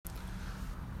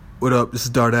What up? This is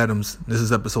Dart Adams. This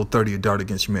is episode 30 of Dart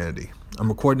Against Humanity. I'm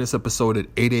recording this episode at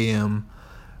 8 a.m.,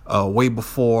 way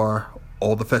before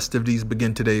all the festivities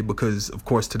begin today because, of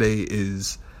course, today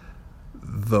is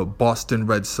the Boston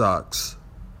Red Sox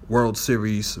World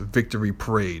Series Victory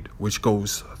Parade, which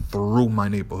goes through my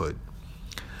neighborhood.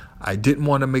 I didn't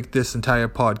want to make this entire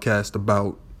podcast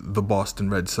about the Boston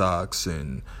Red Sox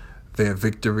and their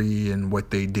victory and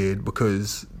what they did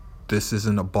because this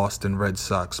isn't a Boston Red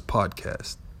Sox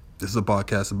podcast. This is a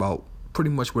podcast about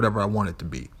pretty much whatever I want it to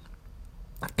be.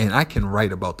 And I can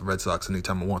write about the Red Sox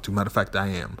anytime I want to. Matter of fact, I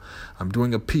am. I'm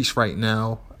doing a piece right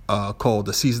now called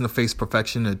The Season of Face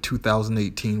Perfection, the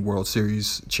 2018 World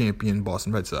Series champion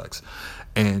Boston Red Sox.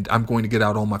 And I'm going to get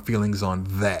out all my feelings on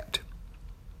that.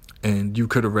 And you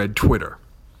could have read Twitter.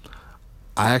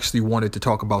 I actually wanted to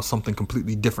talk about something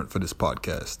completely different for this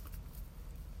podcast.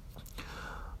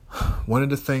 One of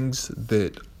the things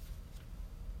that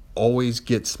always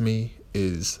gets me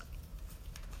is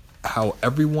how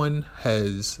everyone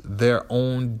has their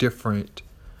own different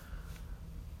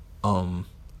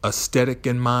aesthetic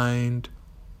in mind,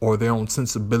 or their own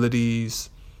sensibilities,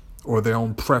 or their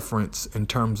own preference in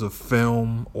terms of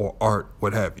film or art,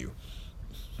 what have you.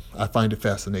 I find it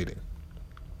fascinating.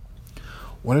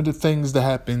 One of the things that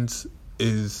happens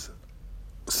is,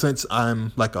 since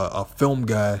I'm like a film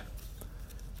guy,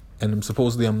 and I'm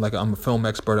a film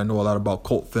expert. I know a lot about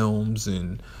cult films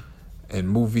and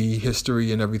movie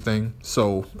history and everything.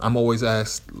 So I'm always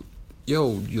asked,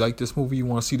 yo, you like this movie? You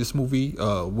want to see this movie?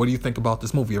 What do you think about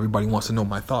this movie? Everybody wants to know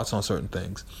my thoughts on certain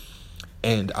things.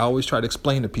 And I always try to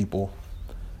explain to people,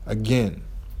 again,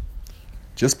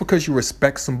 just because you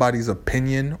respect somebody's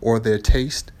opinion or their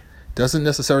taste doesn't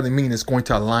necessarily mean it's going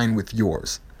to align with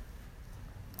yours.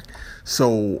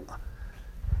 So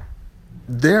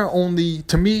there are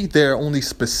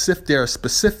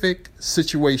specific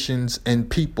situations and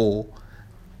people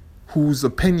whose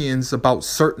opinions about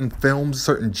certain films,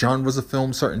 certain genres of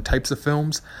films, certain types of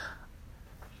films,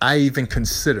 I even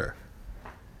consider.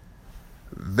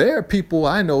 There are people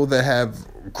I know that have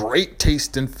great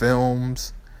taste in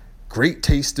films, great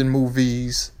taste in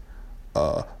movies.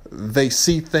 They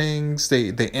see things,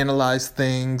 they analyze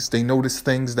things, they notice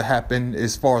things that happen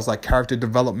as far as like character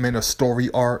development or story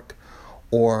arc,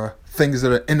 or things that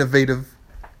are innovative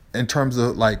in terms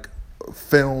of like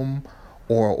film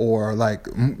or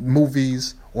like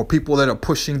movies, or people that are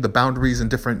pushing the boundaries in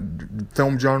different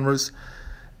film genres.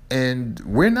 And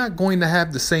we're not going to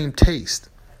have the same taste.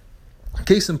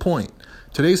 Case in point,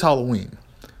 today's Halloween.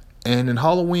 And in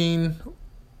Halloween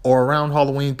or around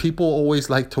Halloween, people always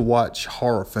like to watch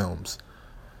horror films.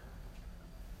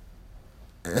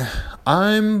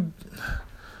 I'm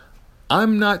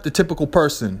not the typical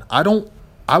person.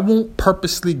 I won't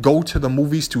purposely go to the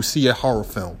movies to see a horror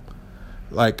film.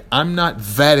 Like, I'm not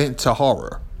that into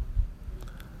horror.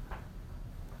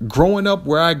 Growing up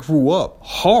where I grew up,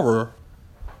 horror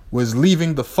was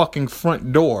leaving the fucking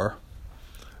front door,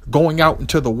 going out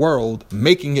into the world,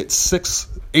 making it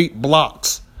 6-8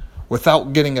 blocks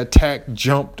without getting attacked,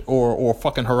 jumped, or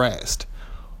fucking harassed.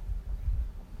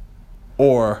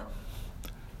 Or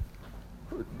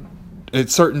at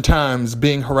certain times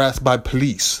being harassed by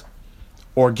police,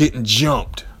 or getting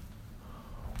jumped,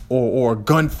 or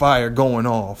gunfire going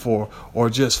off, or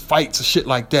just fights and shit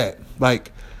like that.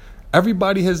 Like,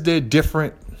 everybody has their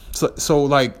different. So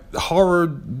like, horror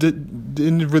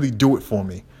didn't really do it for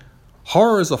me.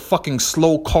 Horror is a fucking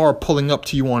slow car pulling up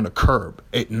to you on the curb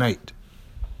at night.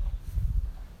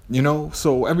 You know,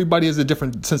 so everybody has their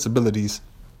different sensibilities.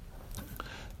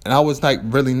 And I was like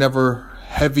really never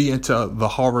heavy into the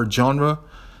horror genre.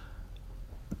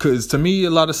 Because to me, a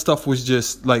lot of stuff was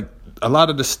just like, a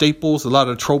lot of the staples, a lot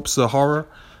of the tropes of horror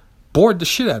bored the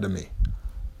shit out of me.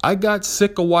 I got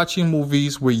sick of watching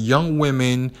movies where young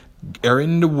women are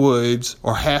in the woods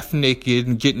or half naked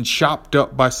and getting chopped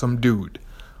up by some dude.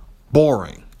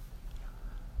 Boring.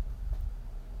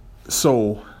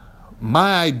 So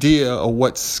my idea of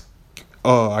what's,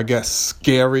 I guess,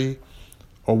 scary,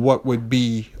 or what would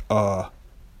be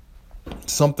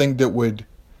something that would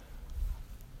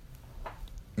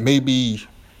maybe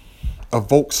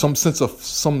evoke some sense of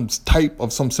some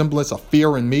semblance of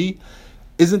fear in me,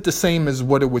 isn't the same as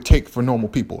what it would take for normal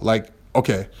people. Like,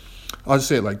 okay, I'll just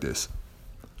say it like this.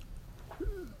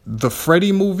 The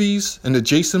Freddy movies and the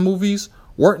Jason movies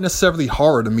weren't necessarily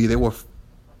horror to me. They were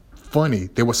funny.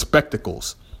 They were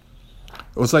spectacles.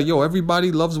 It was like, yo,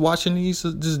 everybody loves watching these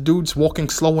dudes walking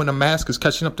slow in a mask is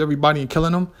catching up to everybody and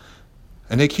killing them.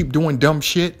 And they keep doing dumb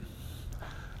shit.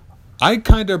 I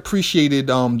kind of appreciated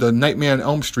the Nightmare on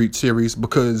Elm Street series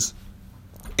because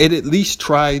it at least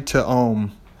tried to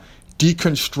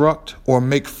deconstruct or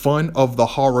make fun of the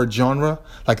horror genre.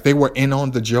 Like they were in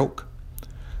on the joke.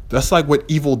 That's like what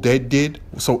Evil Dead did.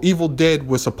 So Evil Dead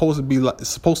was supposed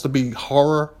to be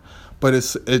horror, but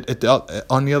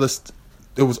on the other,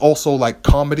 it was also like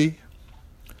comedy.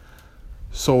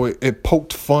 So it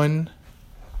poked fun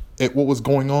at what was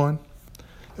going on.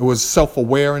 It was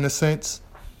self-aware in a sense.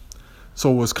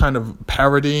 So it was kind of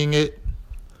parodying it.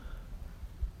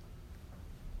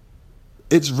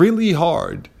 It's really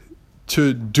hard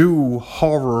to do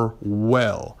horror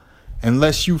well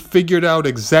unless you figured out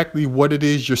exactly what it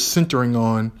is you're centering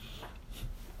on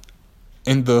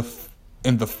in the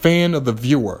fan of the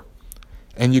viewer,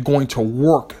 and you're going to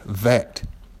work that.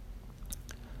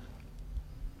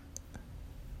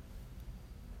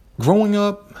 Growing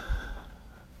up,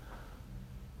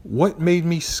 what made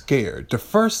me scared? The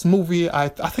first movie, I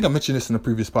think I mentioned this in the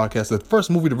previous podcast. The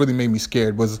first movie that really made me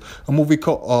scared was a movie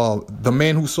called The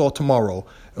Man Who Saw Tomorrow.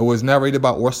 It was narrated by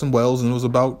Orson Welles, and it was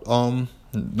about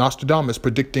Nostradamus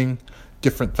predicting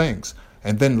different things.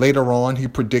 And then later on, he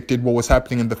predicted what was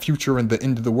happening in the future and the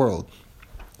end of the world.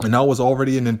 And I was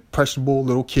already an impressionable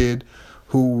little kid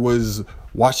who was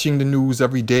watching the news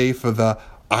every day for the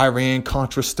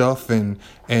Iran-Contra stuff and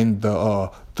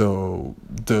the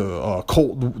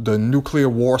nuclear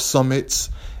war summits,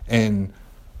 and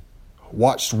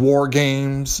watched war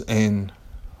games and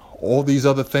all these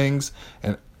other things,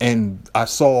 and I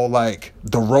saw like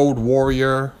The Road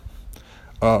Warrior,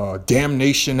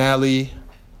 Damnation Alley,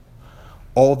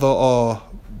 all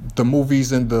the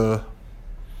movies and the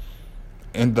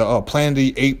Planet of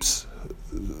the Apes,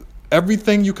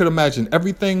 everything you could imagine,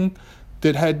 everything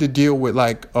that had to deal with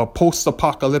like a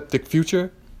post-apocalyptic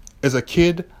future. As a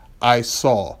kid, I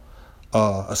saw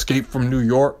Escape from New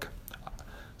York.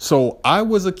 So I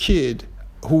was a kid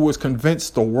who was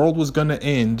convinced the world was going to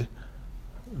end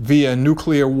via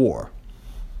nuclear war.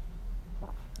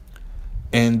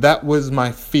 And that was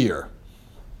my fear.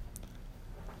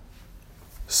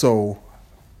 So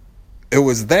it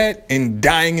was that and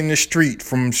dying in the street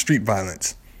from street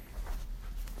violence.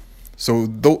 So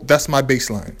that's my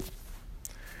baseline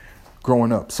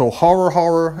growing up. So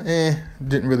horror,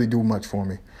 didn't really do much for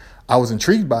me. I was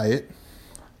intrigued by it.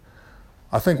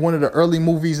 I think one of the early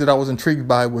movies that I was intrigued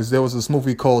by was there was this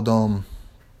movie called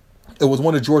it was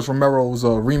one of George Romero's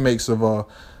remakes of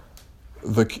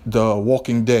the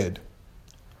Walking Dead.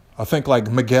 I think like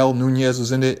Miguel Nunez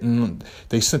was in it, and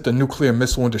they sent a nuclear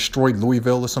missile and destroyed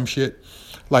Louisville or some shit.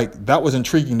 Like, that was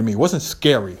intriguing to me. It wasn't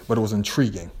scary, but it was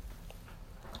intriguing.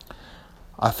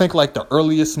 I think like the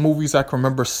earliest movies I can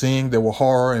remember seeing that were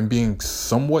horror and being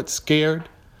somewhat scared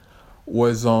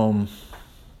was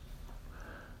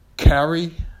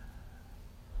Carrie.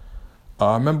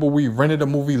 I remember we rented a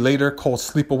movie later called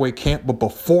Sleepaway Camp, but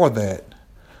before that,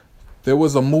 there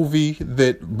was a movie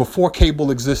that before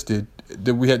cable existed,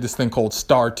 that we had this thing called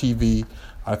Star TV.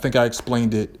 I think I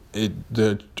explained it.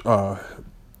 The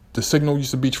signal used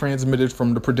to be transmitted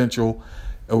from the Prudential.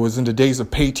 It was in the days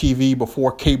of pay TV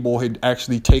before cable had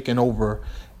actually taken over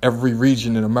every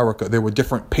region in America. There were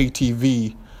different pay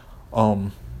TV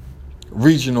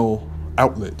regional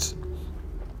outlets.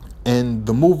 And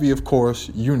the movie, of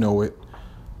course, you know it.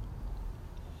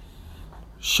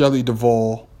 Shelley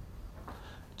Duvall,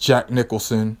 Jack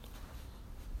Nicholson,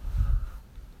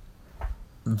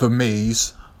 The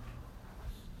Maze,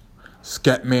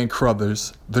 Scatman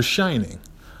Crothers, The Shining.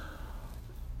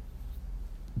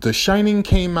 The Shining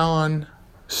came on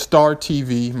Star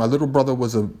TV. My little brother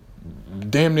was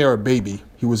damn near a baby.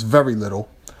 He was very little.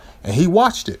 And he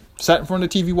watched it. Sat in front of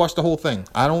the TV, watched the whole thing.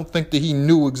 I don't think that he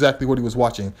knew exactly what he was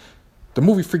watching. The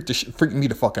movie freaked me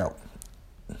the fuck out.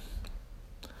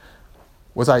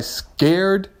 Was I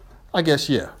scared? I guess,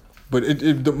 yeah. But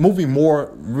the movie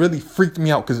more really freaked me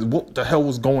out because what the hell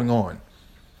was going on?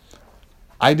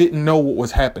 I didn't know what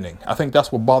was happening. I think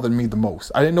that's what bothered me the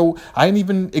most. I didn't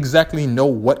even exactly know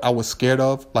what I was scared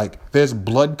of. Like, there's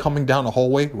blood coming down the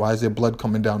hallway. Why is there blood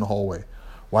coming down the hallway?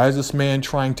 Why is this man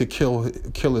trying to kill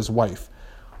his wife?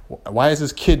 Why is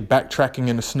this kid backtracking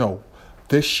in the snow?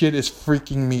 This shit is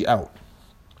freaking me out.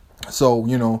 So,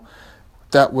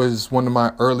 that was one of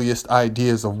my earliest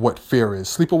ideas of what fear is.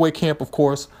 Sleepaway Camp, of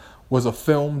course, was a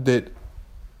film that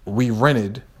we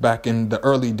rented back in the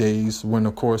early days when,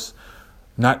 of course,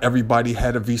 not everybody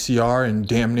had a VCR and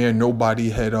damn near nobody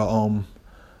had an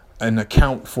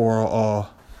account for a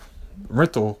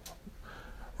rental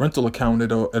account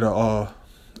at a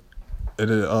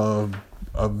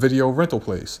video rental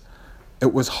place.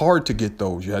 It was hard to get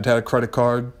those. You had to have a credit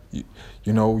card.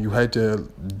 You had to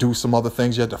do some other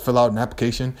things. You had to fill out an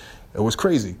application. It was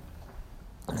crazy.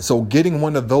 So getting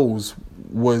one of those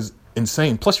was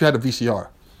insane. Plus you had a VCR.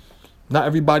 Not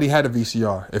everybody had a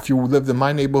VCR. If you lived in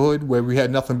my neighborhood where we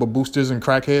had nothing but boosters and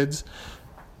crackheads,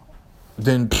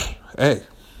 then, hey,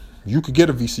 you could get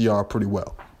a VCR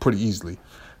pretty easily,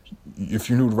 if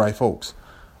you knew the right folks.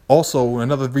 Also,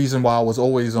 another reason why I was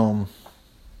always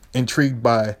intrigued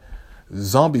by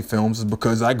zombie films is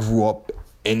because I grew up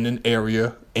in an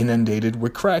area inundated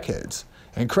with crackheads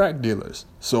and crack dealers.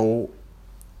 So,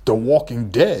 The Walking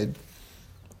Dead,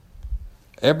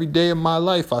 every day of my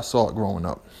life I saw it growing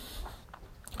up.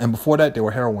 And before that, they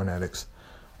were heroin addicts,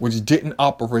 which didn't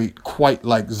operate quite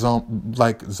like zombies,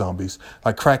 like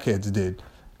crackheads did.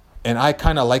 And I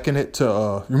kind of liken it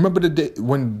to, remember the day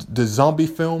when the zombie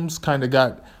films kind of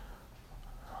got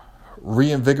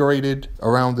reinvigorated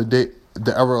around the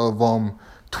era of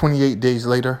 28 Days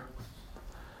Later?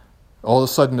 All of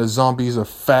a sudden the zombies are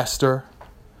faster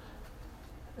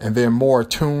and they're more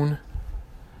attuned.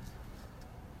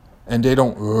 And they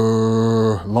don't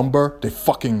lumber. They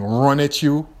fucking run at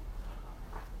you.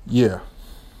 Yeah.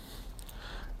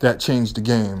 That changed the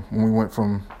game when we went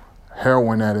from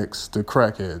heroin addicts to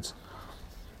crackheads.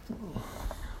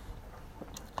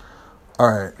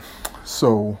 Alright.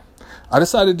 So, I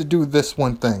decided to do this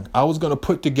one thing. I was going to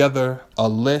put together a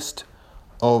list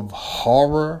of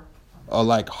horror,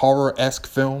 like horror-esque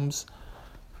films,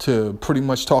 to pretty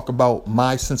much talk about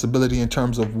my sensibility in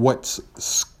terms of what's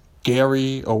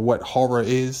scary or what horror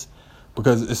is,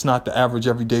 because it's not the average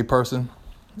everyday person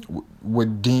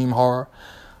would deem horror.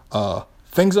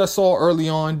 Things I saw early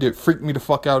on that freaked me the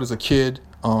fuck out as a kid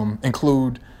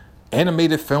include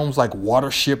animated films like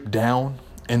Watership Down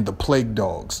and The Plague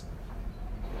Dogs.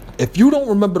 If you don't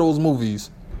remember those movies,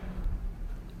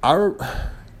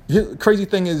 the crazy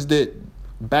thing is that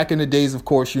back in the days, of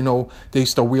course, you know, they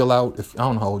used to wheel out, I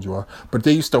don't know how old you are, but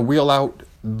they used to wheel out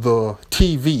the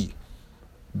TV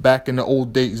back in the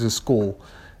old days of school.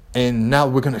 And now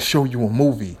we're going to show you a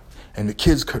movie. And the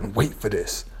kids couldn't wait for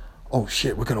this. Oh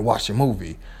shit, we're going to watch a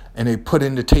movie. And they put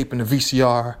in the tape in the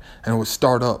VCR and it would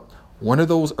start up. One of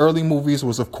those early movies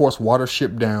was, of course,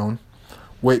 Watership Down,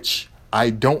 which I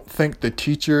don't think the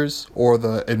teachers or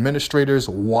the administrators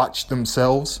watched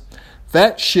themselves.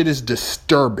 That shit is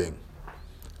disturbing.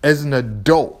 As an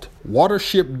adult,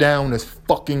 Watership Down is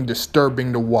fucking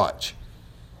disturbing to watch.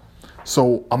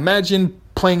 So imagine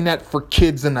playing that for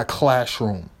kids in a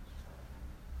classroom.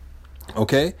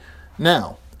 Okay?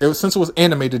 Now, since it was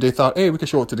animated, they thought, hey, we can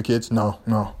show it to the kids. No.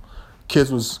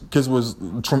 Kids was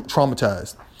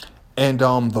traumatized. And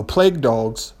The Plague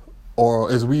Dogs,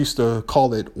 or as we used to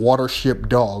call it, Watership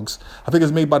Dogs, I think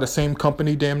it's made by the same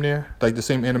company, damn near, like the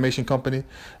same animation company,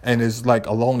 and is like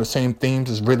along the same themes.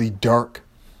 It's really dark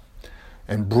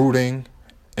and brooding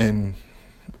and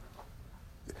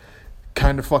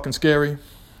kind of fucking scary.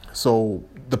 So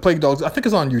The Plague Dogs, I think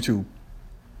it's on YouTube.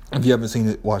 If you haven't seen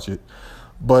it, watch it.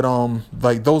 But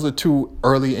like those are two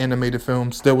early animated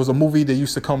films. There was a movie that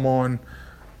used to come on.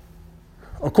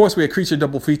 Of course, we had Creature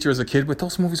Double Feature as a kid, but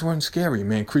those movies weren't scary,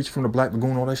 man. Creature from the Black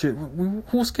Lagoon, all that shit. Who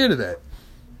was scared of that?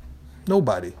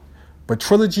 Nobody. But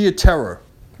Trilogy of Terror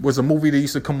was a movie that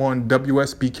used to come on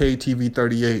WSBK TV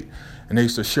 38, and they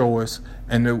used to show us.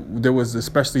 And there was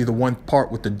especially the one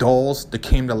part with the dolls that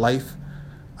came to life.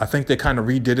 I think they kind of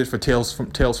redid it for Tales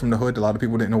from the Hood. A lot of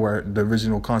people didn't know where the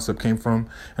original concept came from.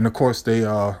 And of course, they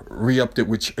re-upped it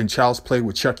in Child's Play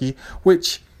with Chucky,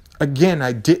 which, again,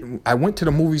 I went to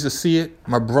the movies to see it.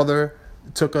 My brother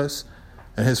took us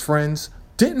and his friends.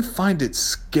 Didn't find it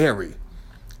scary.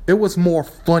 It was more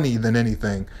funny than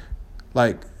anything.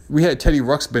 Like, we had Teddy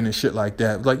Ruxpin and shit like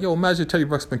that. Like, yo, imagine Teddy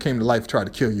Ruxpin came to life, tried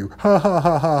to kill you. Ha, ha,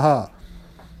 ha, ha, ha.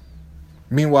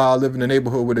 Meanwhile, I live in a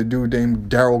neighborhood with a dude named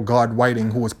Daryl God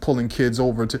Whiting who was pulling kids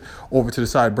over to the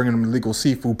side, bringing them illegal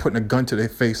seafood, putting a gun to their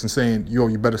face and saying, yo,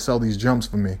 you better sell these jumps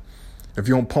for me. If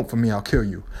you don't pump for me, I'll kill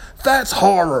you. That's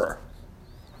horror.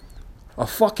 A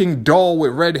fucking doll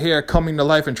with red hair coming to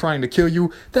life and trying to kill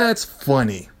you, that's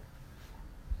funny.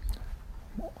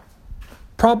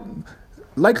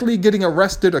 Likely getting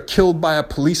arrested or killed by a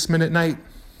policeman at night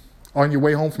on your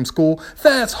way home from school,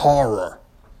 that's horror.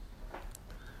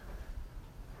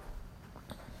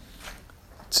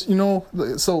 You know,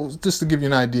 so just to give you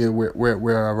an idea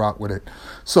where I rock with it.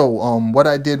 So what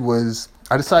I did was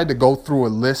I decided to go through a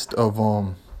list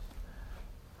of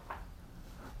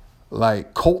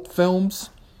like cult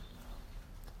films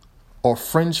or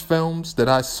fringe films that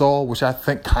I saw, which I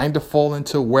think kind of fall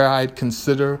into where I'd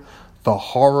consider the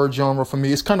horror genre for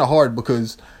me. It's kind of hard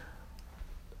because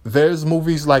there's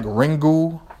movies like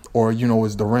Ringu, or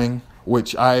is The Ring,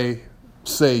 which I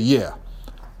say, yeah,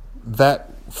 that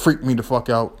freaked me the fuck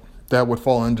out. That would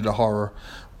fall into the horror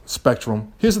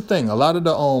spectrum. Here's the thing. A lot of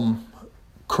the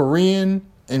Korean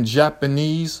and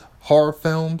Japanese horror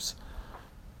films,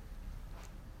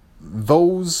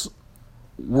 those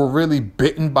were really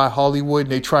bitten by Hollywood.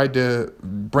 They tried to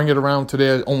bring it around to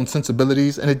their own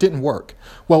sensibilities, and it didn't work.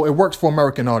 Well, it works for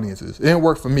American audiences. It didn't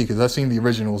work for me because I've seen the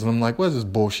originals, and I'm like, what is this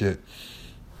bullshit?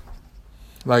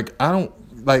 Like, I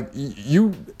don't, like,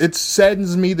 it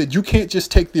saddens me that you can't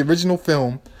just take the original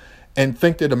film and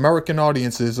think that American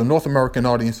audiences or North American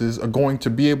audiences are going to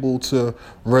be able to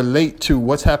relate to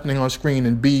what's happening on screen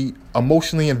and be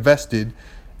emotionally invested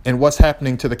in what's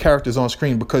happening to the characters on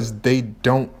screen because they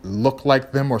don't look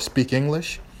like them or speak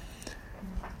English.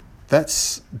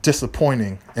 That's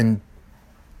disappointing and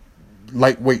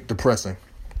lightweight depressing.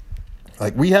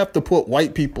 Like, we have to put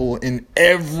white people in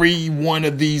every one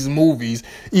of these movies,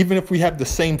 even if we have the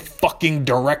same fucking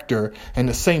director and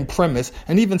the same premise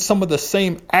and even some of the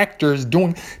same actors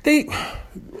doing.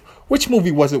 Which movie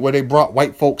was it where they brought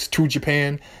white folks to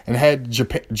Japan and had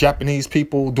Japanese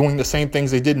people doing the same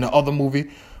things they did in the other movie?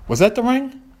 Was that The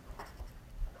Ring?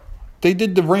 They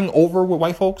did The Ring over with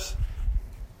white folks?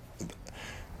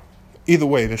 Either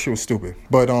way, that shit was stupid.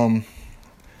 But I'm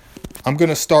going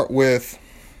to start with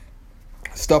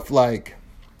stuff like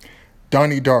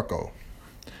Donnie Darko.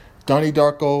 Donnie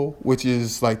Darko, which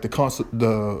is like the concept,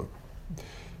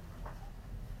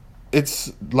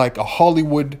 it's like a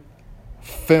Hollywood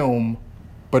film,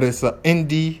 but it's an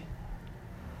indie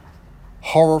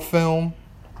horror film,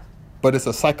 but it's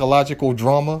a psychological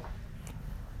drama,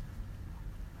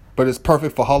 but it's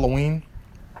perfect for Halloween.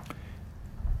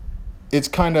 It's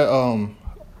kind of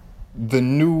the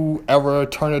new era,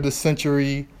 turn of the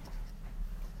century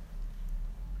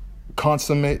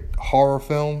consummate horror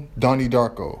film. Donnie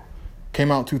Darko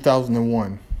came out in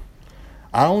 2001.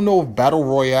 I don't know if Battle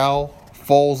Royale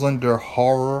falls under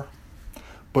horror,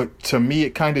 but to me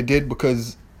it kind of did,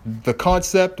 because the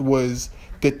concept was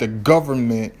that the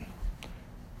government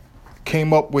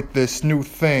came up with this new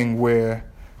thing where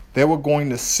they were going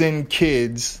to send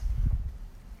kids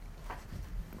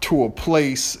to a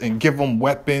place and give them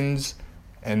weapons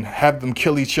and have them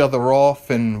kill each other off,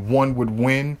 and one would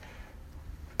win.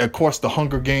 Of course, the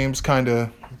Hunger Games kind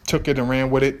of took it and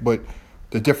ran with it, but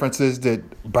the difference is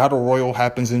that Battle Royale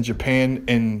happens in Japan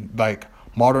in like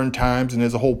modern times, and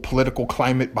there's a whole political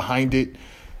climate behind it,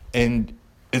 and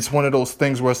it's one of those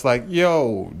things where it's like,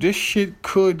 yo, this shit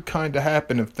could kind of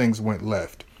happen if things went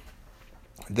left.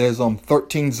 There's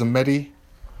 13 Zemeti,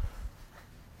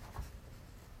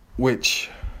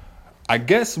 which I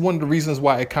guess one of the reasons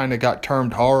why it kind of got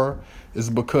termed horror is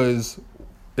because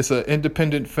it's an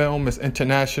independent film. It's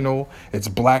international. It's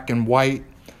black and white.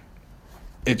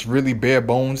 It's really bare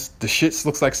bones. The shit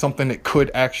looks like something that could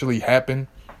actually happen.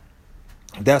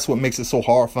 That's what makes it so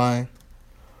horrifying.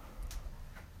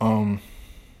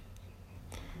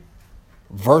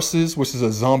 Versus, which is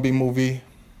a zombie movie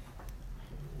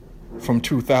from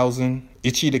 2000.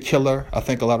 Ichi the Killer. I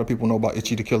think a lot of people know about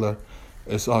Ichi the Killer.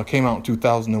 It came out in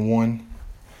 2001.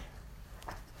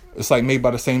 It's like made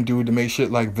by the same dude that made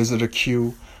shit like Visitor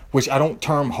Q, which I don't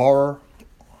term horror.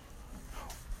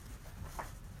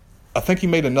 I think he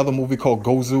made another movie called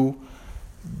Gozu.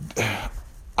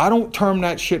 I don't term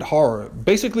that shit horror.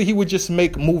 Basically, he would just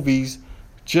make movies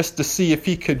just to see if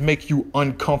he could make you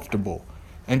uncomfortable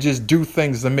and just do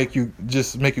things that make you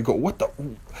go, what the,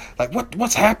 like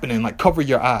what's happening? Like, cover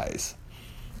your eyes,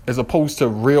 as opposed to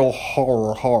real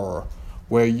horror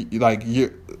where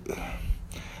you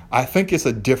I think it's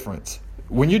a difference.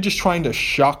 When you're just trying to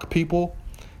shock people,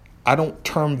 I don't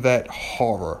term that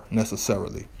horror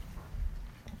necessarily.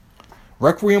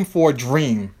 Requiem for a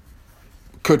Dream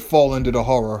could fall into the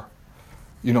horror,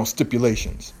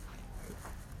 stipulations.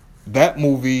 That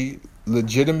movie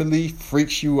legitimately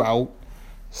freaks you out,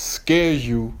 scares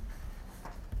you.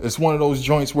 It's one of those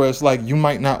joints where it's like you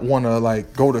might not want to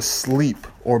like go to sleep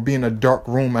or be in a dark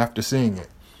room after seeing it.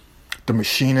 The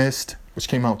Machinist, which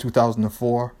came out in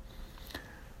 2004.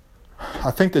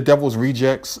 I think The Devil's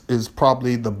Rejects is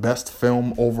probably the best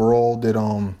film overall that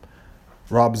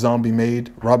Rob Zombie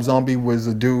made. Rob Zombie was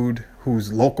a dude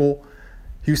who's local.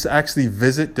 He used to actually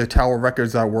visit the Tower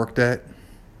Records I worked at.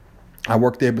 I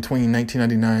worked there between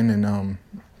 1999 and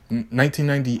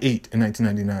 1998 and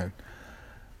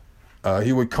 1999.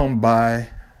 He would come by.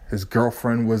 His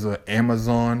girlfriend was an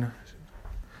Amazon.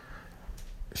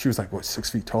 She was like, 6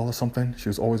 feet tall or something? She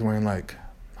was always wearing like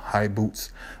high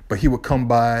boots. But he would come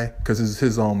by because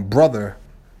his brother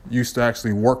used to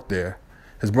actually work there.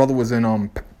 His brother was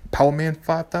in Power Man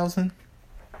 5000?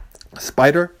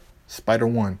 Spider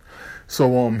 1.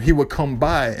 So he would come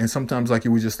by, and sometimes like he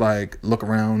would just like look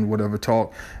around, whatever,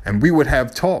 talk, and we would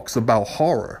have talks about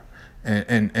horror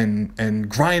and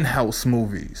grindhouse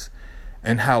movies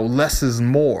and how less is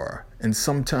more and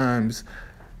sometimes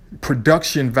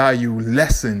production value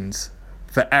lessens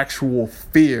the actual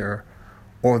fear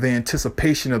or the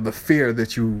anticipation of the fear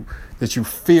that you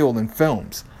feel in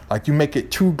films. Like, you make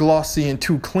it too glossy and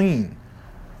too clean,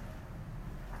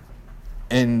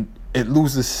 and it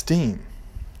loses steam.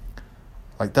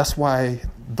 Like, that's why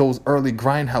those early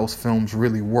Grindhouse films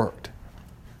really worked.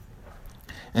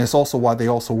 And it's also why they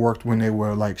also worked when they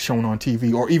were like shown on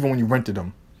TV or even when you rented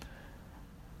them.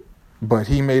 But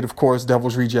he made, of course,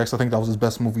 Devil's Rejects. I think that was his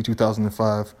best movie,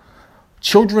 2005.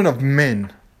 Children of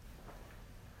Men,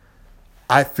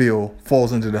 I feel,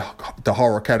 falls into the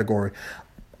horror category.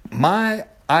 My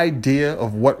idea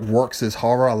of what works as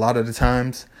horror a lot of the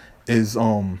times is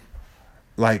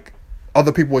like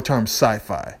other people would term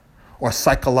sci-fi or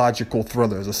psychological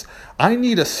thrillers. I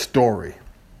need a story.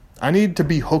 I need to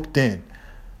be hooked in.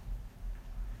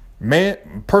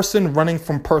 Person running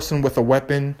from person with a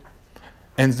weapon,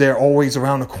 and they're always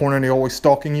around the corner and they're always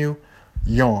stalking you.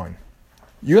 Yawn.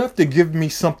 You have to give me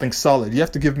something solid. You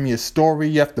have to give me a story.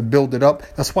 You have to build it up.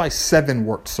 That's why Seven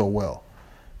worked so well.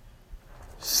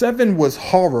 Seven was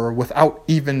horror without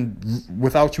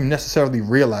you necessarily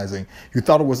realizing. You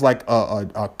thought it was like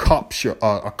a cop show,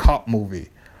 a cop movie.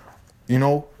 You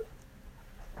know,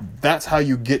 that's how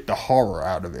you get the horror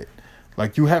out of it.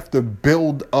 Like, you have to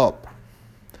build up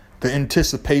the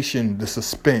anticipation, the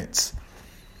suspense,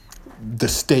 the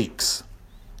stakes,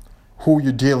 who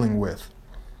you're dealing with.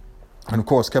 And of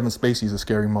course, Kevin Spacey's a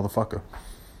scary motherfucker.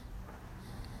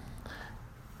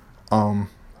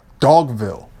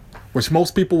 Dogville, which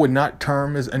most people would not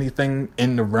term as anything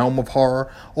in the realm of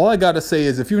horror. All I gotta say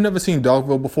is, if you've never seen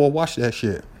Dogville before, watch that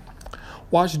shit.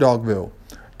 Watch Dogville.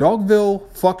 Dogville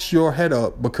fucks your head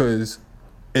up because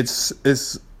it's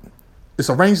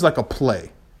arranged like a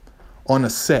play on a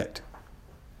set.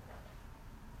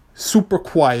 Super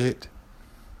quiet.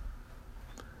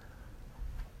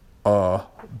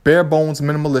 Bare bones,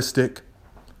 minimalistic.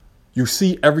 You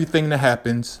see everything that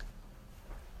happens.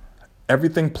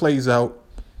 Everything plays out.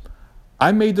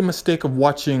 I made the mistake of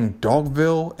watching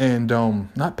Dogville and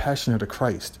not Passion of the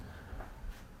Christ.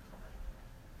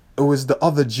 It was the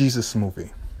other Jesus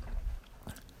movie.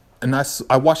 And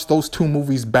I watched those two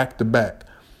movies back to back.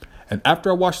 And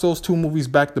after I watched those two movies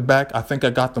back to back, I think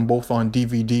I got them both on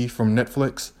DVD from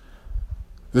Netflix.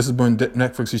 This is when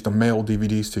Netflix used to mail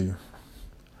DVDs to you.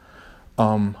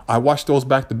 I watched those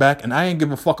back to back, and I didn't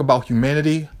give a fuck about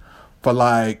humanity for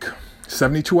like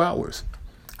 72 hours.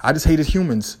 I just hated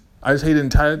humans. I just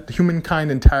hated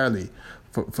humankind entirely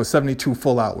for 72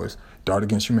 full hours. Dart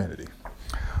Against Humanity.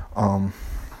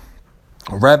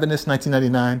 Ravenous,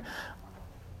 1999.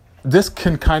 This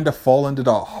can kind of fall into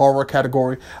the horror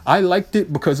category. I liked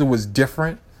it because it was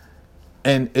different,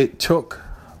 and it took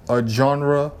a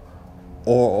genre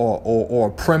or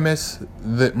a premise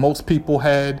that most people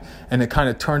had, and it kind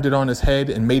of turned it on its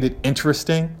head and made it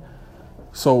interesting.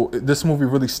 So this movie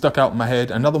really stuck out in my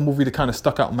head. Another movie that kind of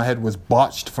stuck out in my head was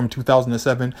Botched from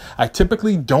 2007. I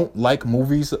typically don't like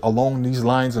movies along these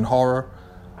lines in horror,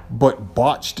 but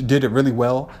Botched did it really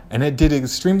well, and it did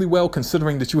extremely well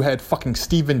considering that you had fucking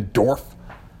Stephen Dorff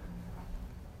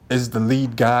as the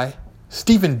lead guy.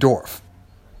 Stephen Dorff.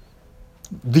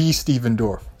 The Stephen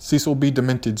Dorff. Cecil B.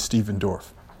 Demented Stephen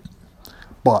Dorff.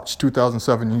 Botched,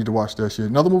 2007. You need to watch that shit.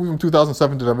 Another movie from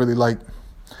 2007 that I really liked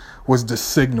was The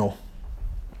Signal.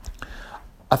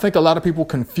 I think a lot of people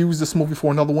confuse this movie for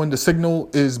another one. The Signal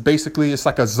is basically, it's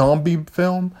like a zombie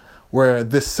film where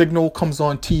this signal comes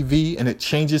on TV and it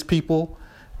changes people,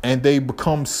 and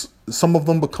some of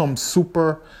them become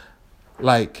super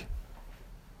like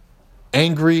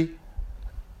angry,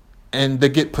 and they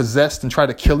get possessed and try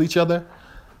to kill each other.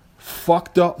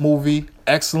 Fucked up movie,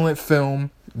 excellent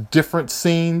film, different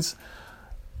scenes.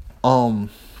 It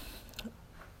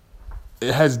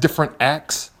has different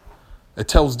acts. It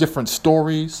tells different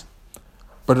stories,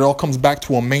 but it all comes back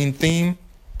to a main theme.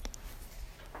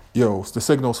 Yo, The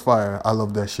Signal's fire. I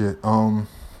love that shit.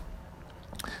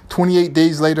 28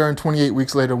 Days Later and 28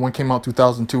 Weeks Later. One came out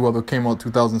 2002, other came out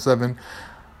 2007.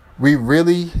 We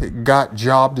really got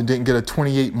jobbed and didn't get a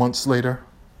 28 months later.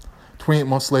 28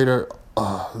 months later,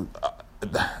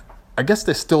 I guess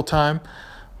there's still time,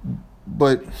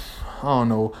 but I don't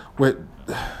know. With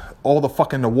all the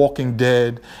fucking The Walking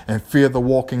Dead and Fear the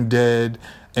Walking Dead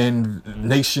and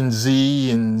Nation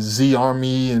Z and Z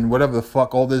Army and whatever the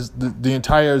fuck, all this, the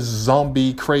entire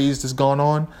zombie craze that's gone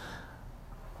on,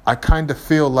 I kind of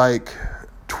feel like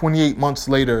 28 months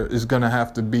later is going to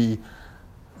have to be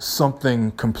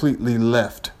something completely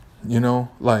left, you know?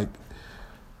 Like,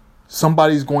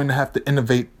 somebody's going to have to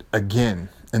innovate again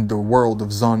in the world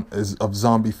of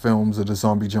zombie films or the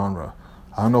zombie genre.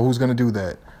 I don't know who's going to do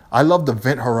that. I loved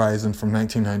Event Horizon from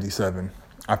 1997.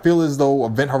 I feel as though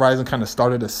Event Horizon kind of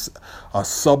started a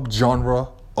subgenre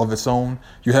of its own.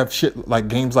 You have shit like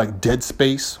games like Dead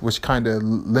Space, which kind of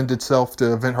lend itself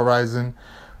to Event Horizon.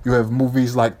 You have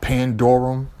movies like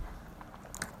Pandorum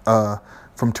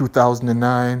from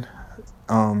 2009.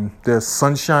 There's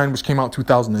Sunshine, which came out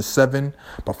 2007.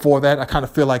 Before that, I kind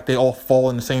of feel like they all fall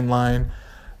in the same line.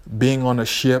 Being on a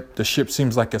ship, the ship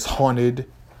seems like it's haunted.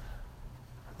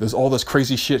 There's all this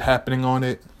crazy shit happening on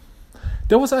it.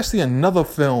 There was actually another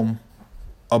film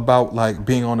about like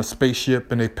being on a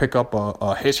spaceship and they pick up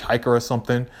a hitchhiker or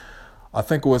something. I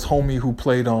think it was homie who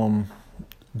played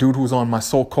dude who's on My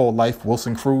So-Called Life,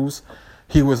 Wilson Cruz.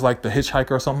 He was like the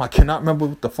hitchhiker or something. I cannot remember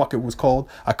what the fuck it was called.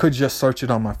 I could just search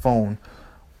it on my phone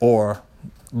or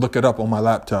look it up on my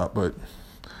laptop, but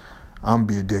I'm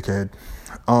be a dickhead.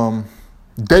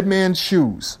 Dead Man's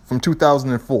Shoes from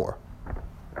 2004.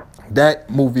 That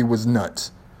movie was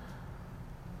nuts.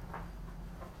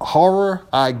 Horror,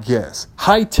 I guess.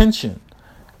 High Tension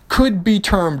could be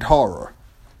termed horror.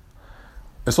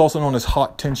 It's also known as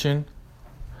Hot Tension.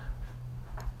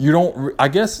 You don't, I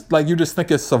guess, like you just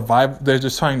think it's survive. They're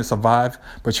just trying to survive,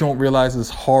 but you don't realize it's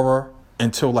horror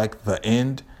until like the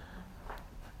end.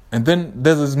 And then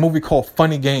there's this movie called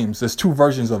Funny Games. There's two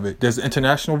versions of it. There's the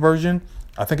international version.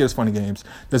 I think it's Funny Games.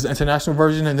 There's the international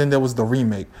version, and then there was the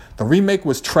remake. The remake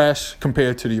was trash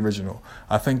compared to the original.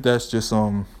 I think that's just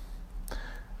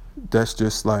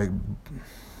like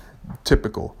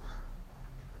typical.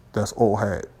 That's old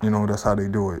hat. That's how they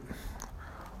do it.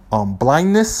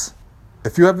 Blindness.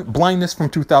 If you have Blindness from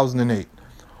 2008.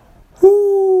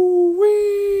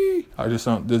 Woo-wee. This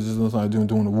is not doing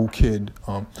the woo kid.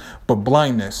 But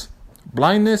Blindness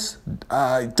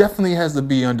definitely has to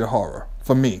be under horror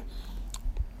for me.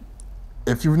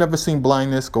 If you've never seen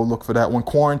Blindness, go look for that one.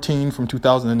 Quarantine from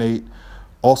 2008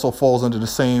 also falls under the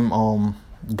same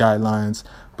guidelines.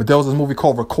 But there was this movie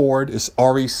called Record. It's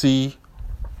REC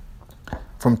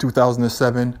from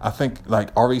 2007. I think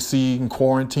like REC and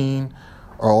Quarantine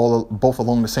are both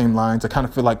along the same lines. I kind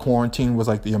of feel like Quarantine was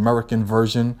like the American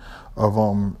version of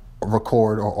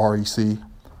Record or REC.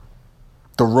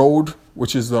 The Road,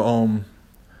 which is the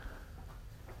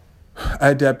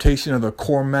adaptation of the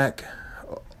Cormac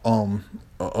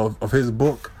of his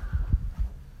book.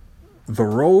 The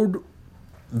Road,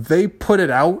 they put it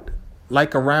out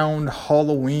like around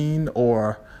Halloween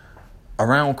or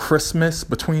around Christmas,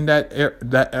 between that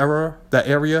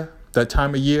area, that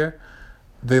time of year.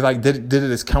 They like did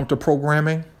it as counter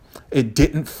programming. It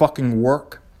didn't fucking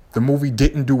work. The movie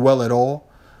didn't do well at all.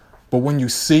 But when you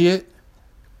see it,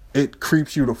 it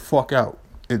creeps you the fuck out.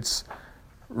 It's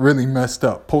really messed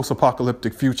up.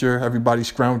 Post-apocalyptic future, everybody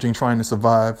scrounging, trying to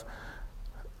survive.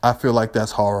 I feel like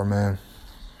that's horror, man.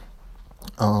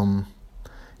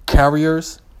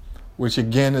 Carriers, which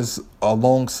again is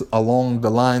along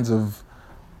the lines of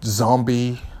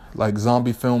zombie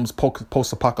films,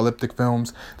 post-apocalyptic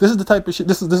films. This is the type of shit.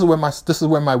 This is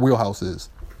where my wheelhouse is,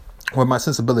 where my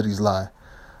sensibilities lie.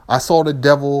 I Saw the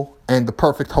Devil and The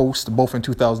Perfect Host, both in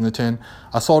 2010.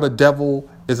 I Saw the Devil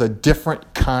is a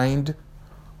different kind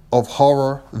of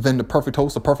horror than The Perfect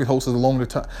Host. The Perfect Host is along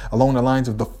the lines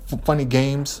of the Funny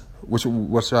Games, which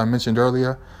I mentioned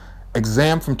earlier.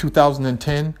 Exam from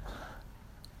 2010.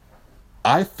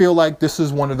 I feel like this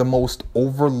is one of the most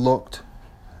overlooked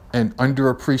and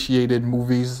underappreciated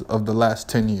movies of the last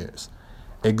 10 years.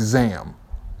 Exam.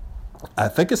 I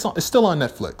think it's still on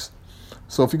Netflix.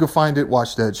 So if you can find it,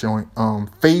 watch that joint.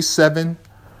 Phase 7,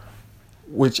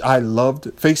 which I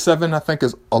loved. Phase 7, I think,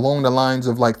 is along the lines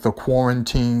of like the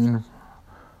Quarantine,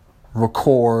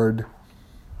 Record,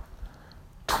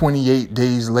 28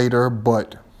 Days Later,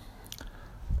 but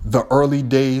the early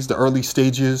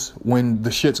stages when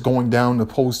the shit's going down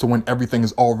opposed to when everything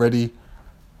is already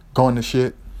gone to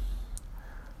shit.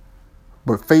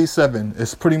 But Phase 7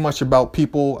 is pretty much about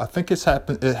people. I think it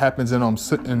happens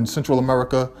in Central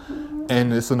America,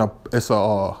 and it's a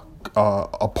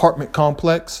apartment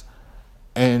complex,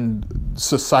 and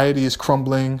society is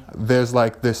crumbling. There's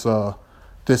like this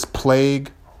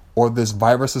plague or this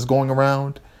virus is going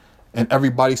around, and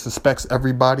everybody suspects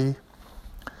everybody.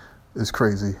 It's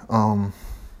crazy.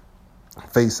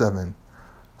 Phase 7.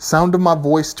 Sound of My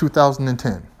Voice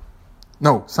 2010.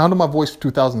 No, Sound of My Voice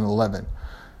 2011.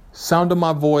 Sound of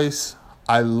My Voice,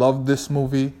 I love this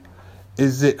movie.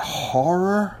 Is it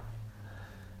horror?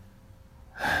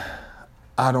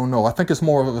 I don't know. I think it's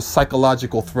more of a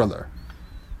psychological thriller.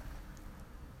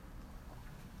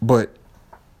 But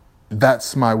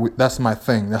that's my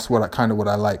thing. That's what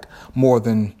I like more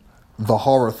than the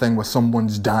horror thing where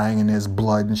someone's dying and there's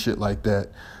blood and shit like that.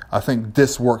 I think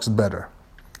this works better.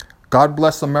 God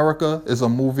Bless America is a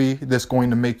movie that's going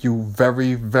to make you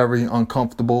very, very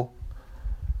uncomfortable.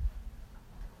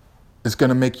 It's going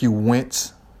to make you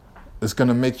wince. It's going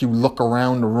to make you look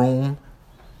around the room.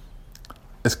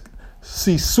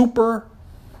 Super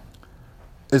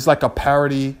is like a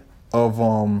parody of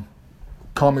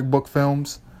comic book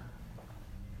films.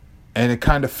 And it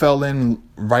kind of fell in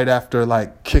right after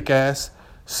like Kick-Ass.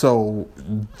 So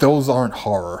those aren't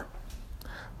horror.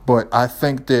 But I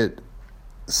think that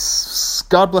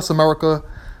God Bless America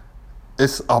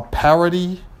is a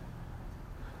parody.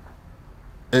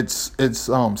 It's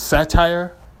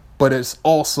satire, but it's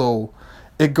also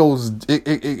it goes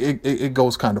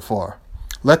kind of far.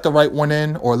 Let the Right One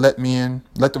In or Let Me In.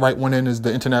 Let the Right One In is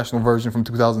the international version from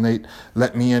 2008.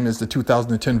 Let Me In is the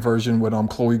 2010 version with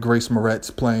Chloe Grace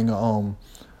Moretz playing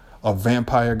a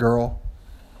vampire girl,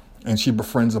 and she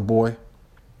befriends a boy.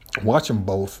 Watch them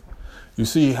both. You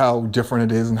see how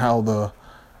different it is and how the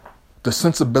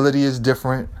sensibility is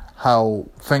different, how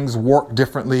things work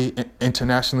differently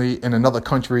internationally in another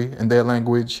country in their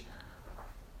language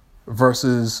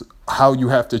versus how you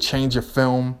have to change a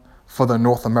film for the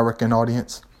North American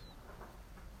audience.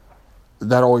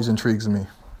 That always intrigues me.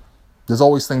 There's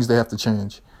always things they have to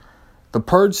change. The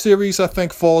Purge series, I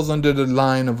think, falls under the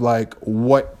line of like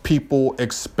what people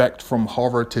expect from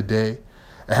horror today.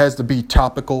 It has to be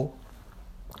topical.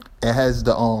 It has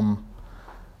to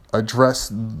address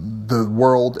the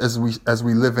world as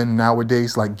we live in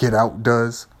nowadays, like Get Out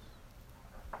does.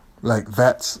 Like,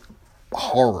 that's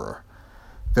horror.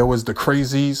 There was The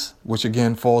Crazies, which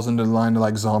again falls into the line of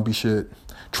like zombie shit.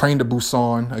 Train to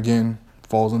Busan, again,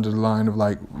 falls into the line of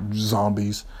like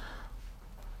zombies.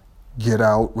 Get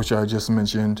Out, which I just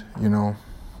mentioned,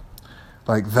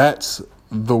 like that's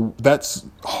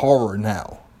horror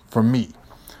now for me.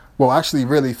 Well, actually,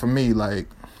 really for me, like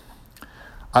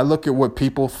I look at what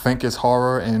people think is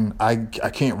horror and I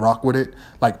can't rock with it.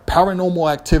 Like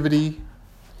Paranormal Activity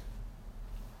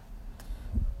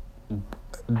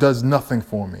does nothing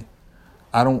for me.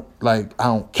 I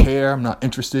don't care. I'm not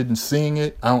interested in seeing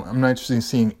it. I'm not interested in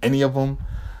seeing any of them.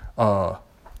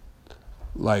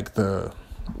 Like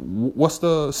what's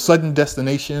the Sudden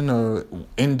Destination or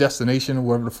In Destination or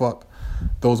whatever the fuck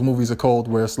those movies are called,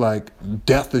 where it's like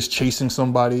death is chasing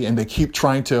somebody and they keep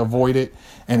trying to avoid it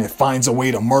and it finds a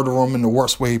way to murder them in the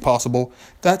worst way possible.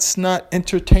 That's not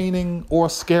entertaining or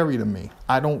scary to me.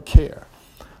 I don't care.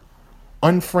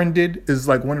 Unfriended is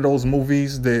like one of those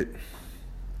movies that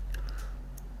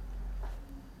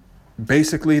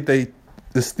basically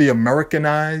it's the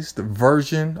Americanized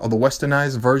version or the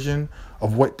westernized version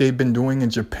of what they've been doing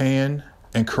in Japan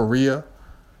and Korea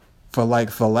for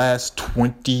like the last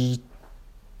 20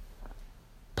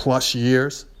 plus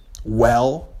years.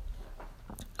 Well,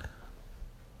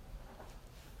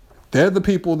 they're the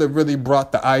people that really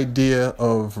brought the idea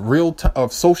of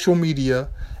of social media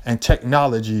and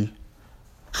technology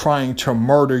trying to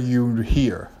murder you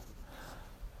here.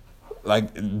 Like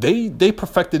they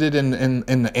perfected it in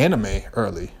the anime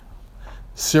early.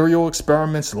 Serial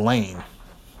Experiments Lane.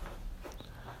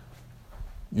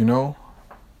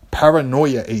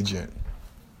 Paranoia Agent.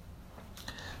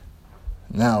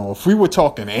 Now, if we were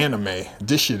talking anime,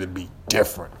 this shit would be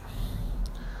different.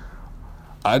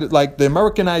 I like the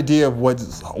American idea of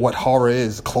what horror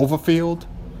is. Cloverfield?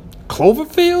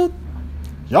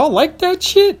 Y'all like that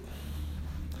shit?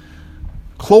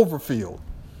 Cloverfield.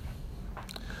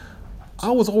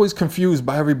 I was always confused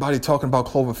by everybody talking about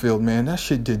Cloverfield, man. That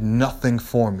shit did nothing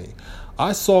for me.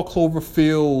 I saw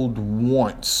Cloverfield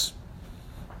once.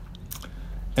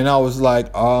 And I was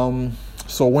like,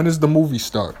 so when does the movie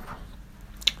start?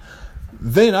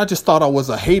 Then I just thought I was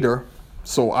a hater.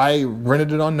 So I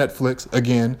rented it on Netflix.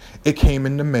 Again, it came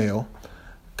in the mail.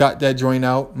 Got that joint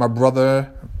out. My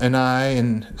brother and I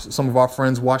and some of our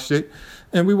friends watched it.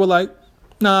 And we were like,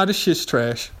 nah, this shit's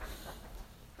trash.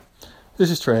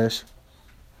 This is trash.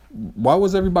 Why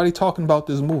was everybody talking about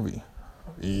this movie?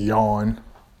 Yawn.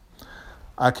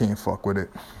 I can't fuck with it.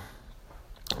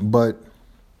 But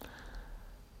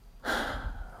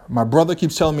my brother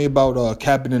keeps telling me about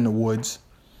Cabin in the Woods,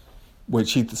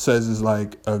 which he says is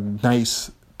like a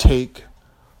nice take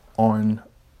on,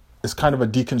 it's kind of a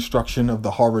deconstruction of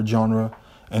the horror genre,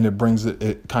 and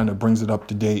it kind of brings it up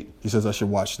to date. He says I should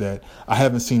watch that. I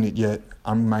haven't seen it yet.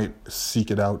 I might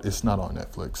seek it out. It's not on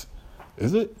Netflix.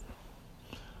 Is it?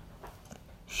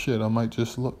 Shit, I might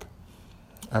just look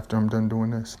after I'm done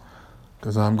doing this,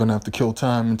 because I'm gonna have to kill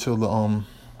time until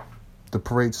the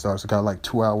parade starts. I got like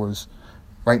 2 hours.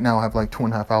 Right now I have like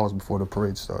 2.5 hours before the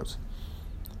parade starts.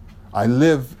 I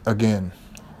live, again,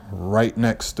 right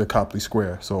next to Copley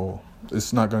Square, so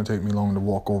it's not going to take me long to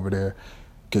walk over there.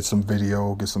 get some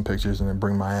video, get some pictures, and then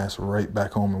bring my ass right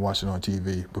back home and watch it on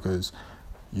TV. Because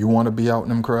you want to be out in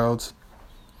them crowds?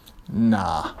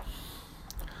 Nah.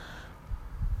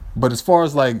 But as far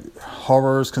as like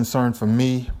horror is concerned for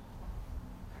me,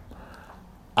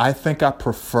 I think I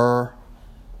prefer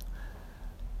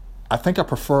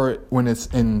it when it's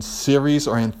in series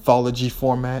or anthology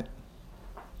format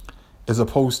as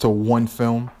opposed to one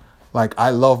film. Like, I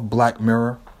love Black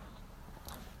Mirror.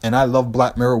 And I love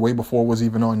Black Mirror way before it was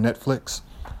even on Netflix.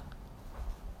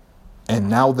 And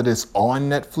now that it's on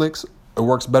Netflix, it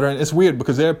works better. And it's weird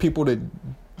because there are people that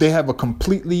they have a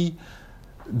completely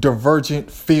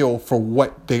divergent feel for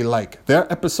what they like. There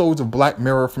are episodes of Black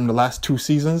Mirror from the last 2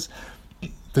 seasons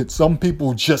that some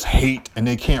people just hate and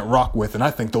they can't rock with. And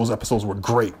I think those episodes were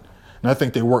great. And I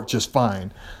think they work just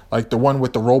fine. Like the one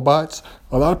with the robots.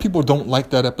 A lot of people don't like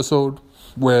that episode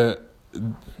where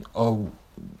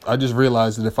I just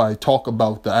realized that if I talk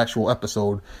about the actual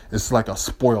episode, it's like a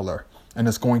spoiler. And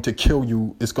it's going to kill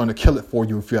you. It's going to kill it for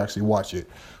you if you actually watch it.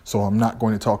 So I'm not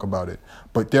going to talk about it.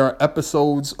 But there are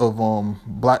episodes of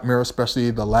Black Mirror,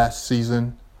 especially the last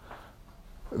season,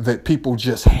 that people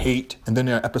just hate. And then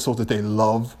there are episodes that they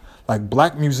love. Like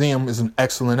Black Museum is an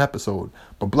excellent episode.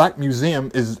 But I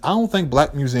don't think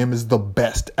Black Museum is the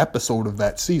best episode of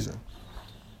that season.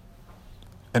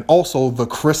 And also the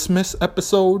Christmas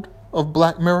episode of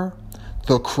Black Mirror,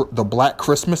 the Black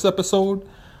Christmas episode.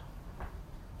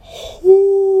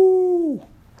 Ooh,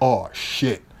 oh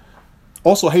shit.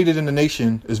 Also, Hated in the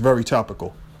Nation is very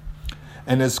topical.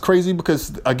 And it's crazy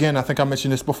because, again, I think I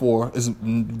mentioned this before,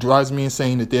 it drives me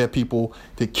insane that there are people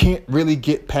that can't really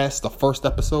get past the first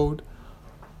episode.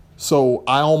 So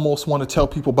I almost want to tell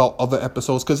people about other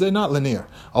episodes because they're not linear.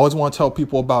 I always want to tell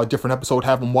people about a different episode,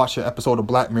 have them watch an episode of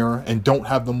Black Mirror, and don't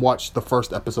have them watch the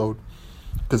first episode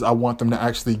because I want them to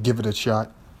actually give it a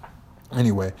shot.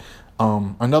 Anyway,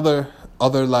 other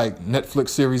like Netflix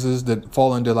series that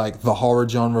fall into like the horror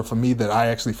genre for me that I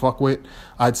actually fuck with,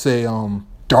 I'd say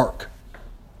Dark.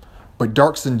 But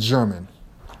Dark's in German.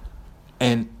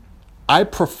 And I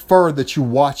prefer that you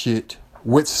watch it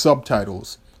with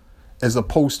subtitles as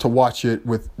opposed to watch it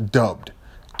with dubbed.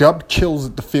 Dubbed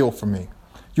kills the feel for me.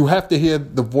 You have to hear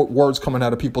the words coming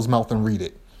out of people's mouth and read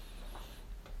it.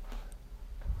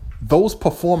 Those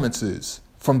performances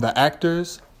from the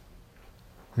actors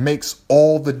makes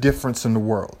all the difference in the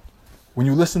world. When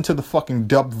you listen to the fucking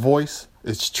dubbed voice,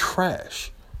 it's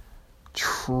trash.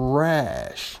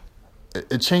 Trash.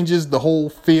 It changes the whole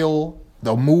feel,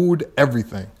 the mood,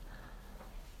 everything.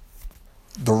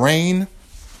 The Rain,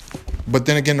 but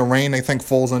then again, The Rain I think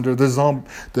falls under the zombie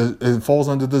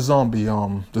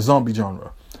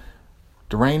genre.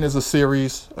 The Rain is a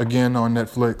series again on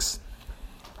Netflix,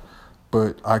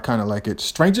 but I kind of like it.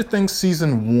 Stranger Things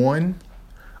season 1,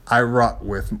 I rock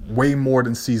with way more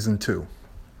than season 2.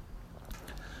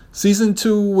 Season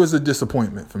 2 was a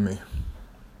disappointment for me.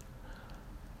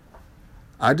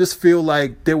 I just feel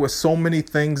like there were so many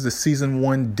things that season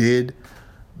 1 did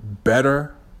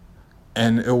better,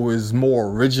 and it was more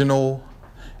original,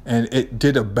 and it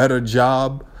did a better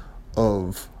job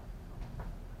of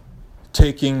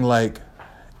taking like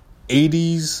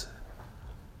 80s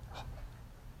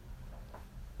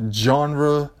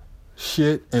genre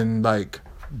shit and like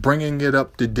bringing it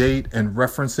up to date and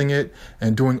referencing it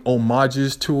and doing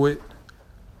homages to it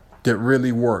that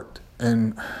really worked.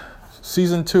 And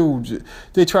season 2,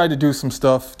 they tried to do some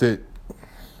stuff that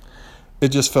it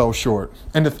just fell short.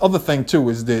 And the other thing too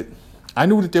is that I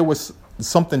knew that there was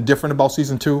something different about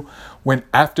season 2 when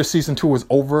after season 2 was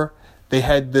over, they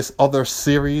had this other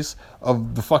series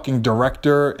of the fucking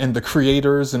director and the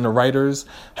creators and the writers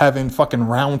having fucking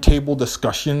roundtable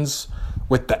discussions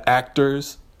with the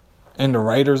actors and the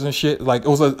writers and shit. Like it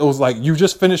was like you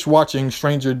just finished watching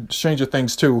Stranger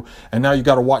Things 2 and now you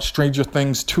got to watch Stranger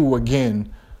Things 2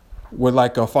 again with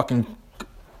like a fucking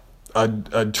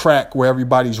a track where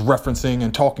everybody's referencing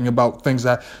and talking about things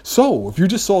that, so if you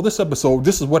just saw this episode,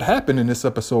 this is what happened in this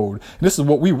episode. And this is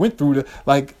what we went through.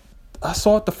 Like I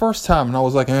saw it the first time and I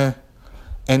was like, eh.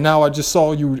 And now I just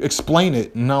saw you explain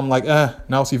it and now I'm like, eh.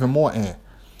 Now it's even more eh.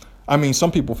 I mean,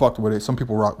 some people fucked with it. Some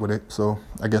people rocked with it. So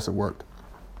I guess it worked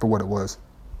for what it was.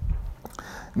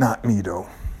 Not me though.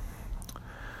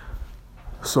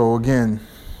 So again,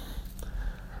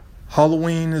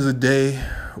 Halloween is a day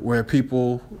where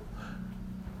people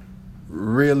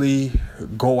really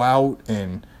go out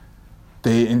and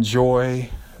they enjoy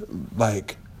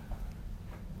like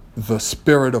the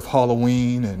spirit of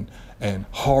Halloween and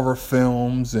horror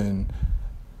films and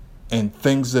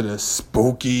things that are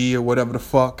spooky or whatever the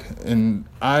fuck. And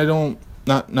I don't,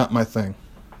 not my thing.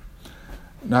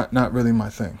 Not really my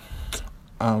thing.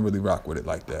 I don't really rock with it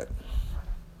like that.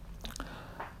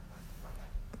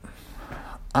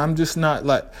 I'm just not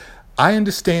like, I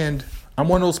understand. I'm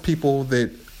one of those people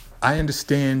that I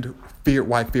understand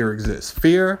why fear exists.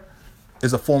 Fear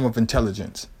is a form of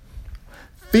intelligence.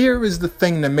 Fear is the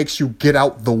thing that makes you get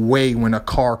out the way when a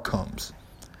car comes.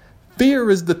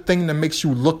 Fear is the thing that makes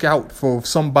you look out for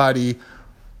somebody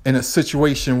in a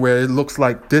situation where it looks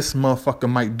like this motherfucker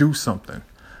might do something.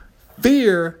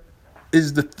 Fear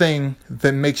is the thing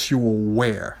that makes you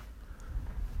aware.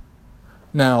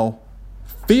 Now,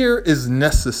 fear is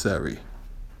necessary.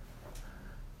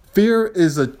 Fear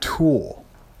is a tool.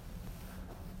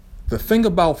 The thing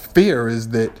about fear is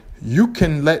that you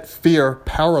can let fear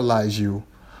paralyze you,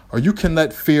 or you can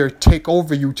let fear take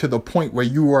over you to the point where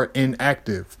you are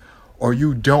inactive or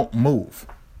you don't move.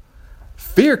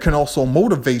 Fear can also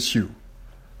motivate you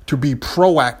to be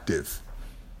proactive.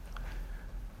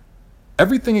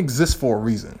 Everything exists for a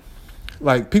reason.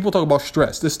 Like, people talk about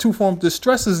stress. There's two forms.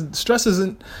 Stress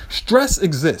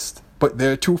exists, but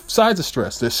there are two sides of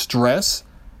stress. There's stress,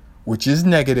 which is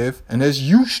negative, and there's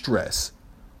eustress,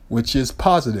 which is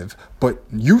positive.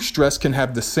 But eustress can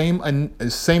have the same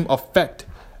effect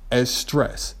as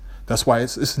stress. That's why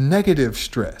it's negative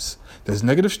stress. There's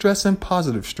negative stress and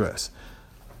positive stress.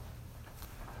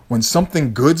 When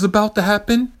something good's about to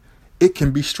happen, it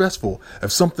can be stressful.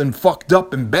 If something fucked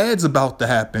up and bad's about to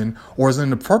happen, or is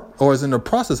in the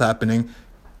process happening,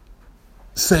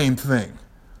 same thing.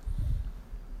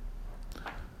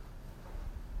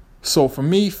 So for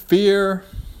me, fear,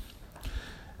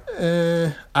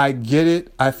 I get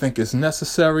it. I think it's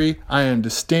necessary. I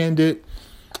understand it.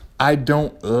 I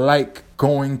don't like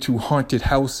going to haunted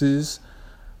houses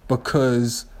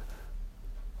because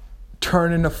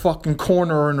turning the fucking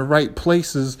corner in the right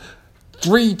places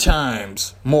 3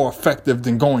 times more effective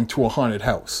than going to a haunted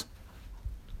house.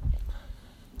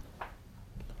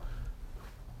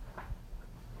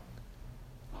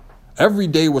 Every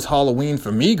day was Halloween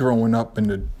for me growing up in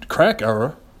the crack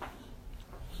era.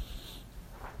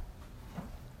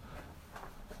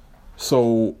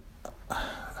 So,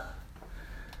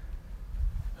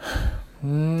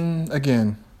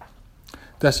 again,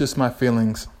 that's just my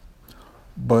feelings.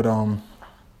 But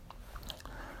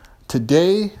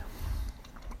today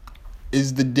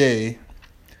is the day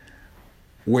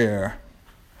where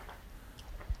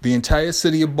the entire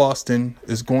city of Boston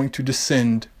is going to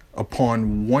descend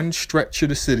upon one stretch of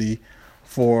the city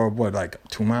for like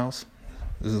 2 miles?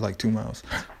 This is like 2 miles.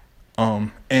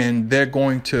 And they're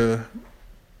going to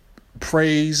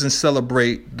praise and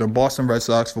celebrate the Boston Red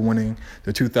Sox for winning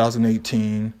the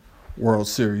 2018 World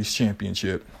Series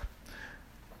championship.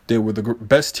 They were the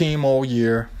best team all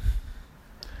year.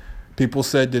 People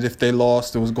said that if they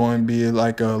lost, it was going to be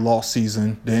like a lost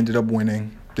season. They ended up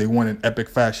winning. They won in epic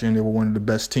fashion. They were one of the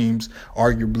best teams,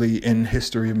 arguably, in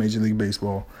history of Major League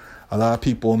Baseball. A lot of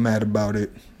people are mad about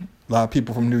it. A lot of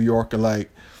people from New York are like,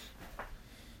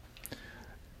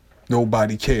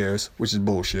 nobody cares, which is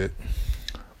bullshit.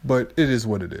 But it is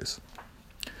what it is.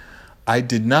 I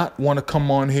did not want to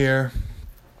come on here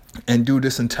and do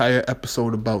this entire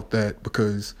episode about that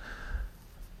because,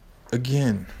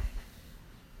 again,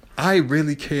 I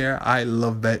really care. I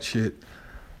love that shit.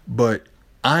 But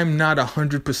I'm not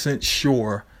 100%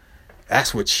 sure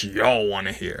that's what y'all want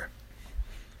to hear.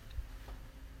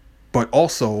 But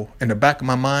also, in the back of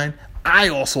my mind, I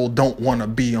also don't want to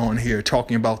be on here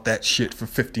talking about that shit for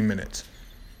 50 minutes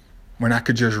when I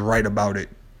could just write about it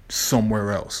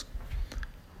somewhere else.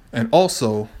 And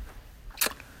also,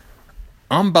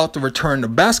 I'm about to return to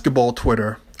basketball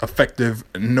Twitter effective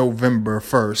November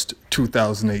 1st,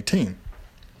 2018.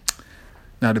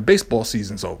 Now, the baseball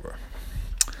season's over.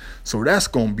 So that's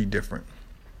going to be different.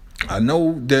 I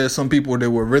know there's some people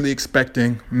that were really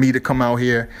expecting me to come out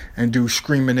here and do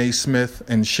Screaming A. Smith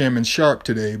and Shaman Sharp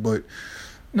today, but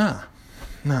nah,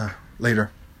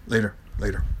 later.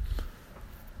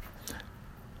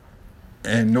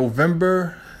 And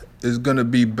November is going to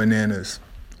be bananas.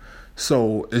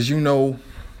 So, as you know,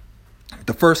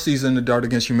 the first season of Dart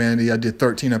Against Humanity, I did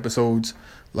 13 episodes.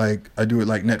 Like, I do it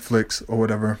like Netflix or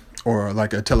whatever, or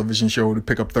like a television show to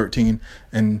pick up 13.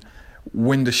 And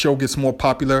when the show gets more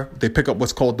popular, they pick up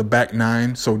what's called the back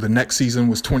 9. So the next season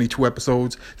was 22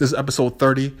 episodes. This is episode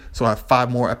 30, so I have 5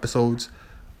 more episodes.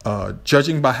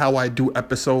 Judging by how I do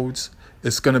episodes,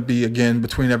 it's going to be, again,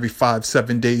 between every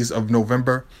 5-7 days of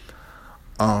November.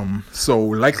 So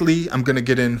likely I'm going to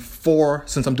get in 4,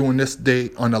 since I'm doing this day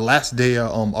on the last day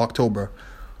of October.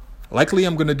 Likely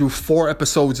I'm going to do 4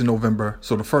 episodes in November.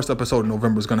 So the first episode in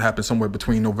November is going to happen somewhere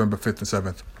between November 5th and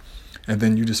 7th. And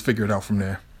then you just figure it out from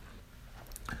there.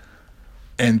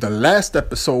 And the last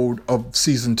episode of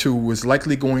season 2 is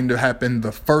likely going to happen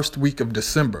the first week of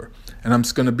December. And I'm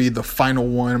just going to be the final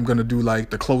one. I'm going to do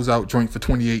like the closeout joint for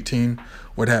 2018,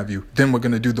 what have you. Then we're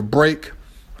going to do the break.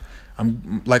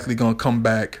 I'm likely going to come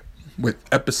back with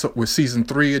season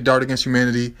 3 of Dart Against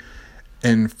Humanity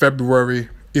in February,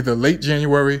 either late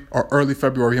January or early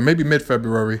February, or maybe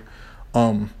mid-February,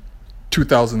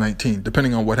 2019,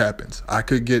 depending on what happens. I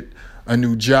could get a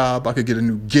new job. I could get a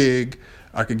new gig.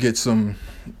 I could get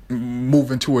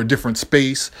move into a different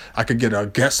space. I could get a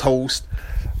guest host.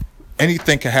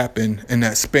 Anything could happen in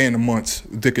that span of months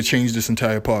that could change this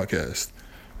entire podcast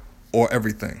or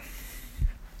everything.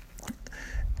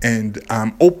 And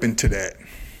I'm open to that.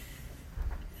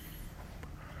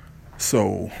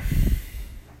 So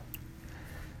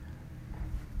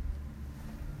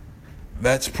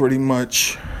that's pretty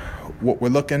much what we're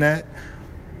looking at.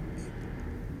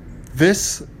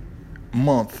 This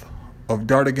month of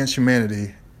Dart Against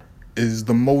Humanity is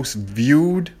the most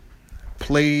viewed,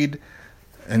 played,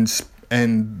 and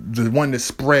the one that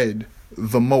spread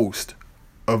the most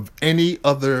of any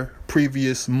other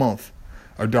previous month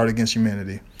of Dart Against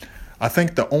Humanity. I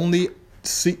think the only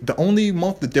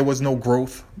month that there was no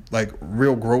growth, like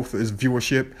real growth is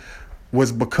viewership,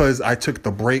 was because I took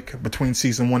the break between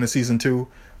season 1 and season 2,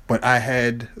 but I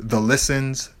had the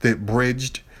listens that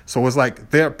bridged. So it was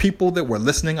like there are people that were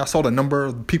listening. I saw the number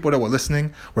of people that were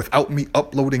listening without me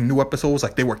uploading new episodes.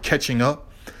 Like they were catching up,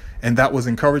 and that was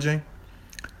encouraging.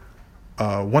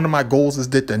 One of my goals is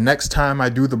that the next time I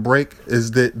do the break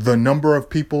is that the number of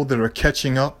people that are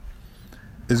catching up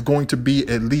is going to be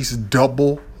at least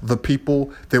double the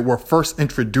people that were first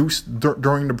introduced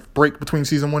during the break between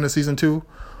season 1 and season 2,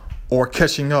 or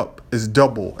catching up is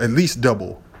at least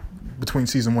double between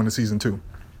season 1 and season 2.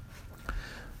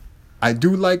 I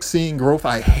do like seeing growth.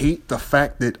 I hate the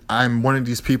fact that I'm one of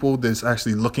these people that's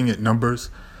actually looking at numbers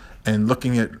and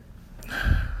looking at...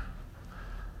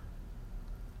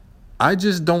 I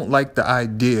just don't like the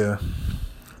idea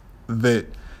that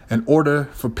in order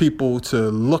for people to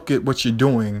look at what you're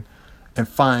doing and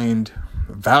find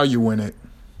value in it,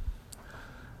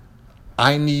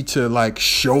 I need to like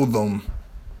show them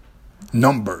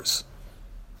numbers.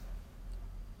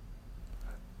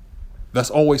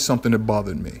 That's always something that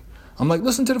bothered me. I'm like,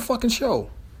 listen to the fucking show.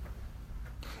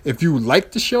 If you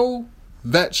like the show,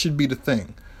 that should be the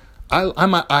thing.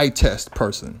 I'm an eye test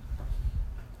person.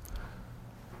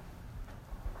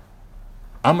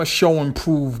 I'm a show and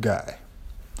prove guy.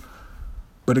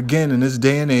 But again, in this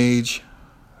day and age,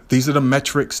 these are the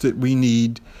metrics that we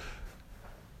need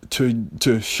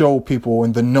to show people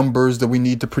and the numbers that we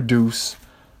need to produce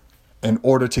in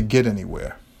order to get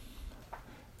anywhere.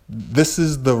 This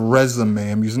is the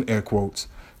resume, I'm using air quotes,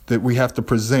 that we have to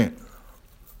present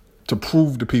to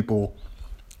prove to people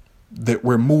that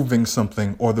we're moving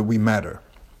something or that we matter.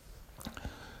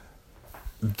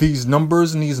 These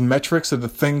numbers and these metrics are the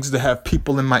things that have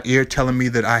people in my ear telling me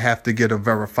that I have to get a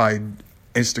verified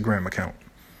Instagram account.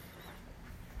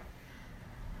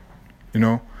 You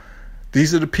know,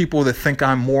 these are the people that think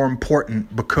I'm more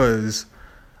important because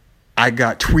I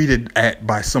got tweeted at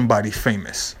by somebody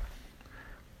famous.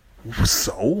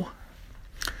 So,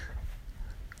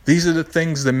 these are the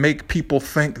things that make people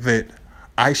think that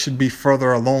I should be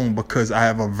further along because I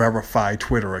have a verified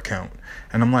Twitter account.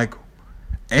 And I'm like,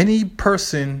 any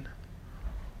person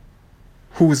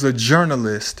who is a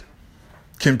journalist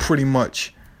can pretty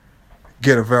much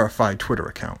get a verified Twitter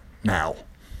account now.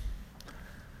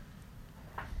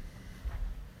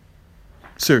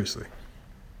 Seriously.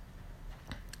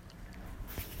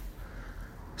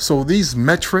 So these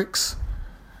metrics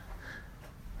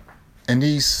and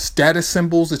these status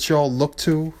symbols that y'all look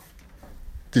to,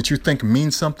 that you think mean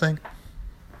something,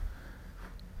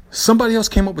 somebody else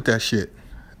came up with that shit.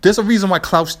 There's a reason why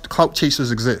clout chasers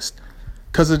exist.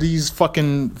 Because of these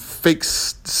fucking fake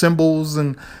symbols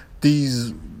and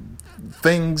these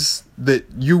things that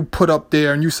you put up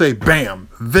there and you say, bam,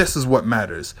 this is what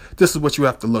matters. This is what you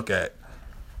have to look at.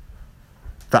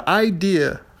 The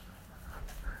idea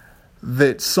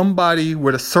that somebody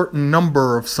with a certain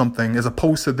number of something, as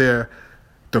opposed to the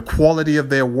quality of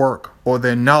their work or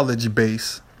their knowledge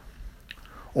base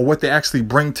or what they actually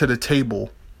bring to the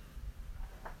table,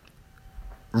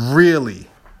 really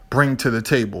bring to the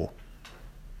table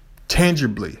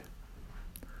tangibly,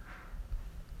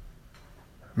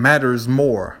 matters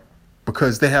more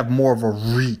because they have more of a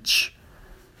reach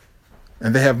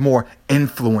and they have more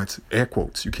influence, air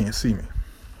quotes, you can't see me,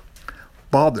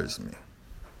 bothers me.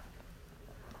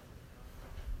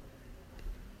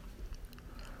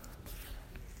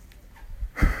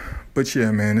 But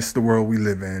yeah, man, it's the world we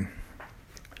live in.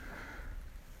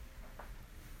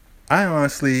 I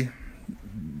honestly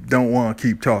don't want to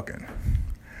keep talking.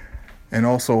 And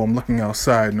also, I'm looking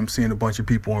outside and I'm seeing a bunch of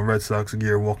people in Red Sox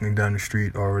gear walking down the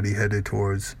street, already headed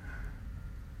towards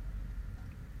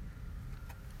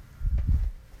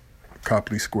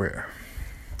Copley Square.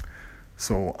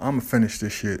 So I'm gonna finish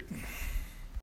this shit.